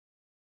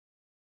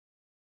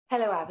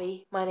Hello,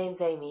 Abby. My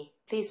name's Amy.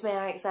 Please may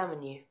I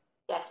examine you?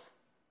 Yes.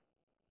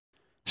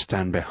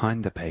 Stand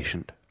behind the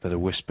patient for the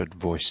whispered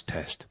voice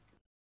test.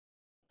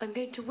 I'm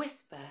going to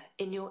whisper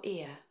in your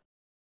ear.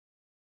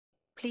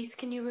 Please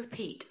can you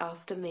repeat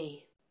after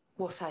me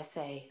what I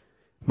say?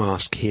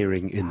 Mask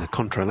hearing in the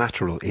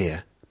contralateral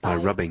ear by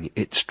rubbing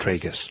its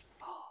tragus.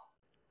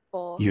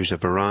 Use a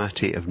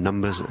variety of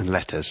numbers and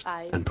letters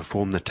and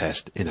perform the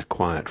test in a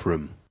quiet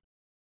room.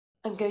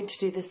 I'm going to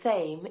do the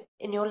same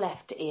in your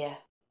left ear.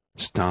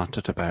 Start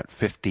at about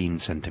 15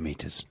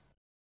 centimetres.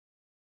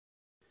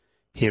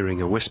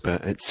 Hearing a whisper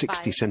at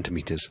 60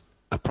 centimetres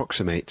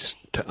approximates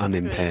to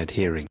unimpaired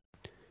hearing.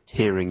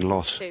 Hearing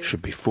loss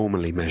should be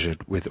formally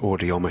measured with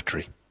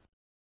audiometry.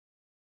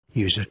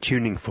 Use a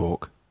tuning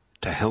fork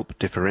to help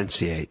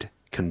differentiate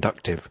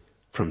conductive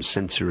from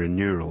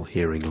sensorineural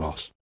hearing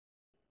loss.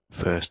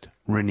 First,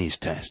 Rhinne's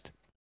test.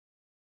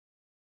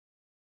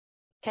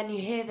 Can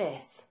you hear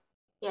this?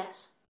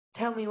 Yes.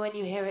 Tell me when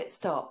you hear it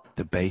stop.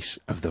 The base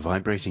of the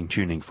vibrating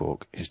tuning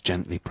fork is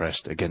gently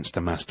pressed against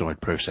the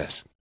mastoid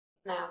process.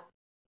 Now.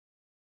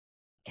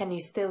 Can you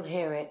still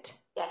hear it?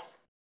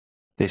 Yes.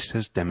 This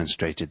has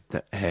demonstrated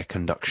that air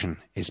conduction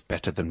is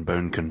better than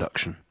bone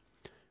conduction,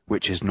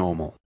 which is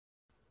normal.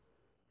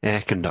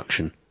 Air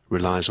conduction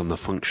relies on the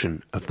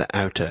function of the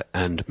outer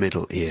and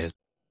middle ears.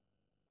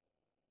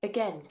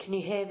 Again, can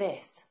you hear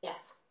this?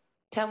 Yes.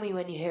 Tell me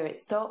when you hear it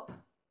stop.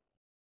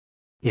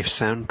 If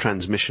sound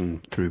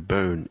transmission through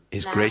bone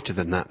is greater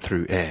than that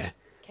through air,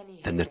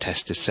 then the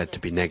test is said to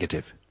be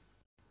negative.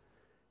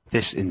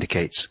 This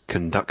indicates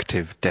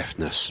conductive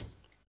deafness.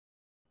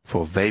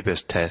 For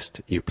Weber's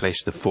test, you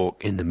place the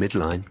fork in the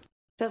midline.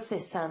 Does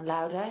this sound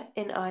louder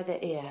in either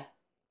ear?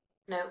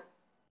 No.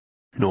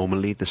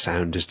 Normally the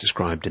sound is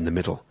described in the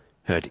middle,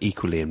 heard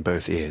equally in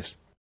both ears.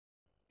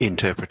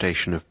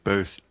 Interpretation of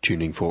both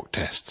tuning fork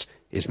tests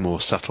is more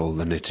subtle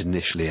than it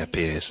initially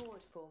appears.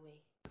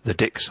 The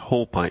Dick's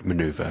Hallpipe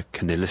manoeuvre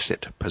can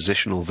elicit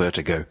positional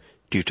vertigo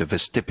due to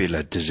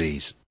vestibular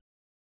disease.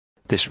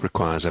 This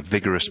requires a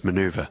vigorous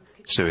manoeuvre,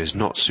 so is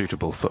not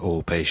suitable for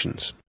all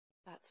patients.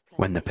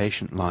 When the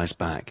patient lies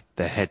back,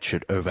 their head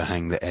should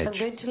overhang the edge.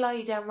 I'm going to lie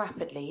you down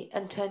rapidly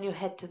and turn your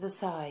head to the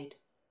side.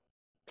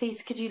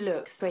 Please could you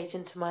look straight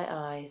into my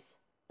eyes?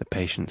 The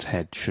patient's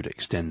head should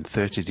extend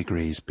 30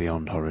 degrees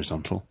beyond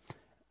horizontal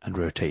and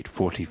rotate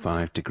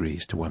 45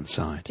 degrees to one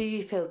side. Do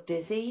you feel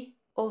dizzy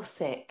or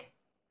sick?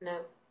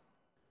 No.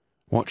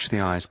 Watch the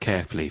eyes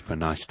carefully for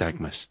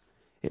nystagmus.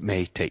 It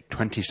may take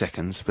 20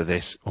 seconds for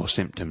this or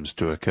symptoms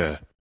to occur.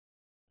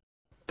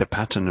 The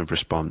pattern of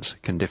response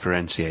can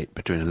differentiate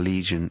between a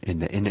lesion in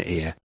the inner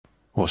ear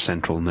or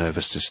central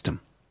nervous system.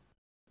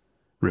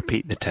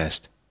 Repeat the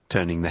test,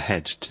 turning the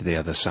head to the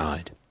other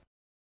side.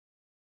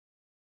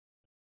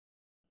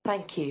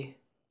 Thank you.